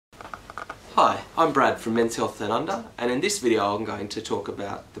Hi, I'm Brad from Men's Health Down Under, and in this video I'm going to talk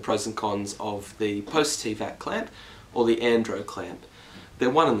about the pros and cons of the post-TVAC clamp or the AndroClamp. They're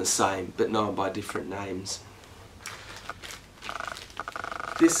one and the same, but known by different names.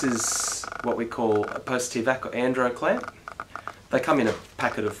 This is what we call a post-TVAC or AndroClamp. They come in a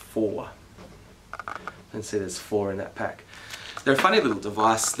packet of 4. You can see there's 4 in that pack. They're a funny little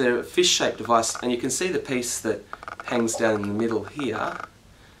device. They're a fish-shaped device, and you can see the piece that hangs down in the middle here.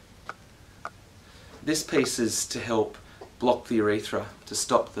 This piece is to help block the urethra, to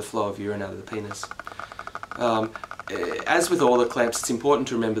stop the flow of urine out of the penis. As with all the clamps, it's important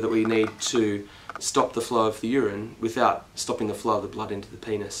to remember that we need to stop the flow of the urine without stopping the flow of the blood into the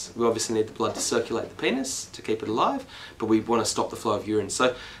penis. We obviously need the blood to circulate the penis to keep it alive, but we want to stop the flow of urine.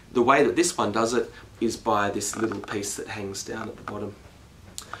 So the way that this one does it is by this little piece that hangs down at the bottom.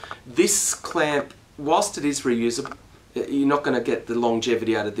 This clamp, whilst it is reusable, you're not going to get the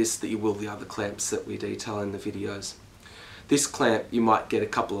longevity out of this that you will the other clamps that we detail in the videos. This clamp, you might get a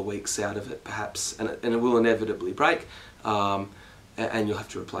couple of weeks out of it perhaps, and it will inevitably break, and you'll have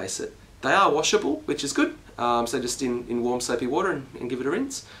to replace it. They are washable, which is good, so just in warm soapy water and give it a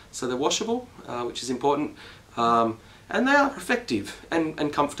rinse. So they're washable, which is important, and they are effective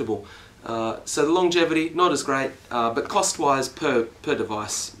and comfortable. So the longevity, not as great, but cost-wise per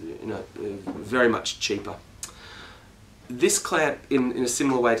device, very much cheaper. This clamp, in a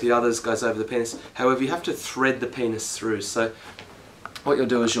similar way to the others, goes over the penis. However, you have to thread the penis through. So what you'll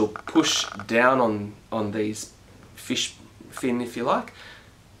do is you'll push down on these fish fin, if you like,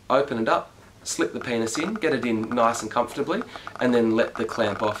 open it up, slip the penis in, get it in nice and comfortably, and then let the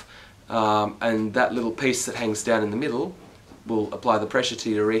clamp off. And that little piece that hangs down in the middle will apply the pressure to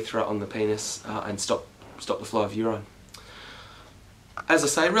your urethra on the penis and stop the flow of urine. As I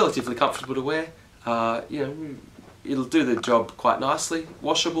say, relatively comfortable to wear. It'll do the job quite nicely,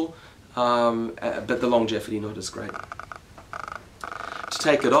 washable, but the longevity not as great. To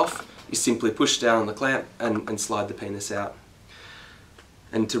take it off, you simply push down on the clamp and slide the penis out.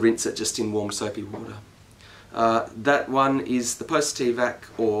 And to rinse it just in warm soapy water. That one is the post-TVAC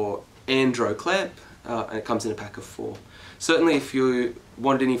or AndroClamp, and it comes in a pack of 4. Certainly if you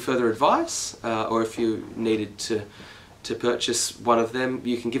wanted any further advice, or if you needed to purchase one of them,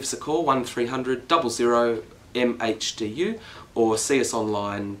 you can give us a call, 1300 00 MHDU, or see us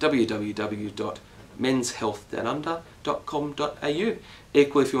online, www.menshealthdownunder.com.au.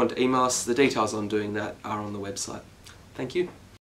 Equally, if you want to email us, the details on doing that are on the website. Thank you.